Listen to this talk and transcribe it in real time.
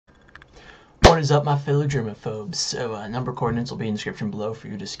What is up, my fellow germaphobes? So, number coordinates will be in the description below for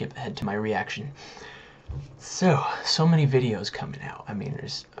you to skip ahead to my reaction. So many videos coming out. I mean,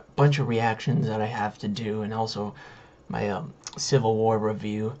 there's a bunch of reactions that I have to do, and also my Civil War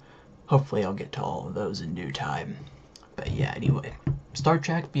review. Hopefully I'll get to all of those in due time. But yeah, anyway. Star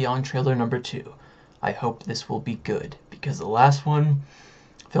Trek Beyond trailer number 2. I hope this will be good, because the last one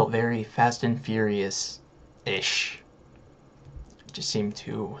felt very Fast and Furious-ish. It just seemed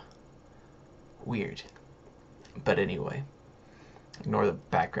too weird. But anyway, ignore the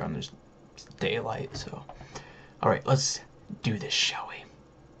background, there's daylight, so. Alright, let's do this, shall we?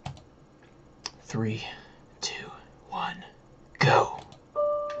 3, 2, 1, go!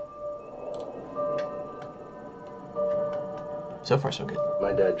 So far, so good.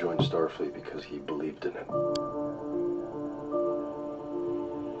 My dad joined Starfleet because he believed in it.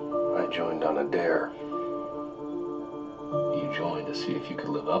 I joined on a dare. You joined to see if you could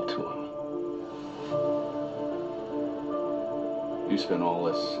live up to him. You spent all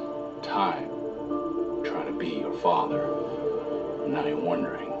this time trying to be your father, and now you're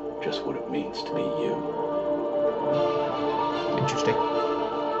wondering just what it means to be you. Interesting.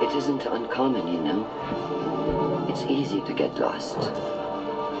 It isn't uncommon, you know. It's easy to get lost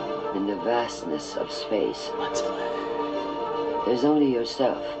in the vastness of space. Let's play. There's only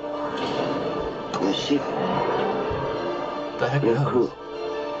yourself, your ship, The heck your is crew.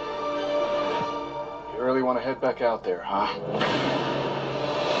 You really want to head back out there, huh?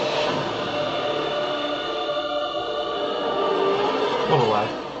 What a lag.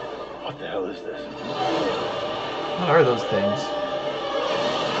 What the hell is this? What are those things?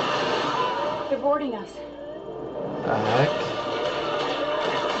 They're boarding us. The heck?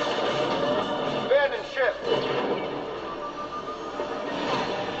 Abandoned ship!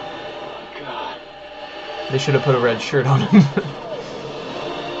 God. They should have put a red shirt on him.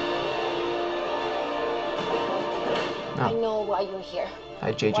 I know why you're here.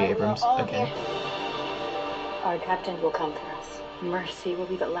 Hi, J.J. Why we're Abrams, all again. here. Our captain will come for us. Mercy will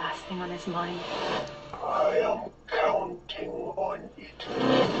be the last thing on his mind. I am counting on it.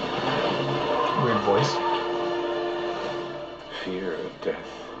 Weird voice. Fear of death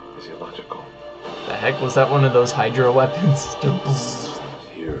is illogical. The heck, was that one of those Hydra weapons?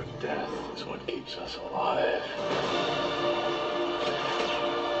 Fear of death is what keeps us alive.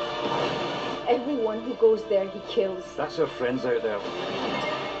 Everyone who goes there, he kills. That's our friends out there.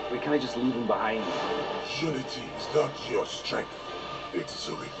 We can't just leave them behind. Unity is not your strength. It's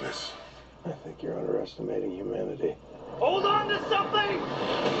a weakness. I think you're underestimating humanity. Hold on to something!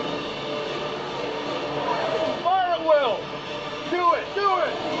 Fire at will! Do it! Do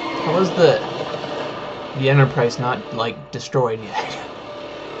it! How was the Enterprise not, like, destroyed yet?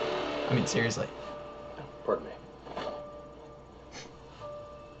 I mean, seriously. Pardon me.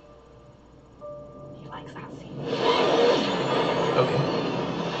 He likes that scene. Okay.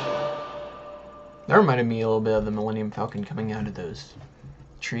 That reminded me a little bit of the Millennium Falcon coming out of those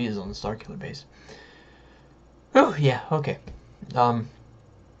trees on the Starkiller base. Oh, yeah, okay. I'll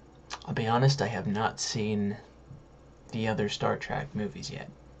be honest, I have not seen the other Star Trek movies yet.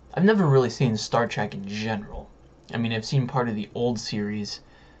 I've never really seen Star Trek in general. I mean, I've seen part of the old series.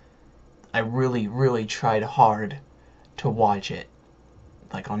 I really, really tried hard to watch it,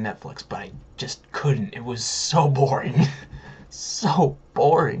 like on Netflix, but I just couldn't. It was so boring. So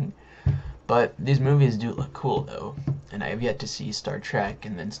boring. But these movies do look cool, though, and I have yet to see Star Trek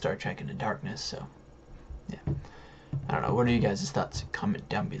and then Star Trek Into Darkness, so, yeah. I don't know, what are you guys' thoughts? Comment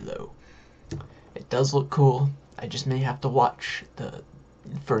down below. It does look cool. I just may have to watch the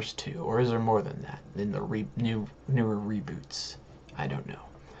first two, or is there more than that in the newer reboots? I don't know.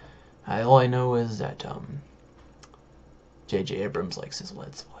 All I know is that J.J. Abrams likes his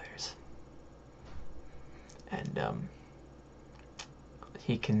Leds Flyers. And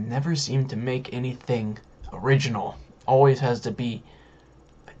he can never seem to make anything original. Always has to be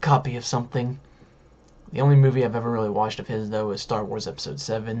a copy of something. The only movie I've ever really watched of his, though, is Star Wars Episode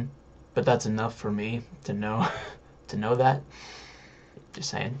 7. But that's enough for me to know to know that.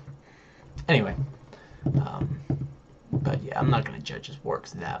 Just saying. Anyway. But yeah, I'm not going to judge his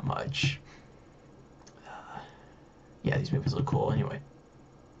works that much. Yeah, these movies look cool anyway.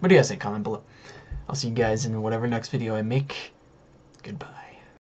 What do you guys think? Comment below. I'll see you guys in whatever next video I make. Goodbye.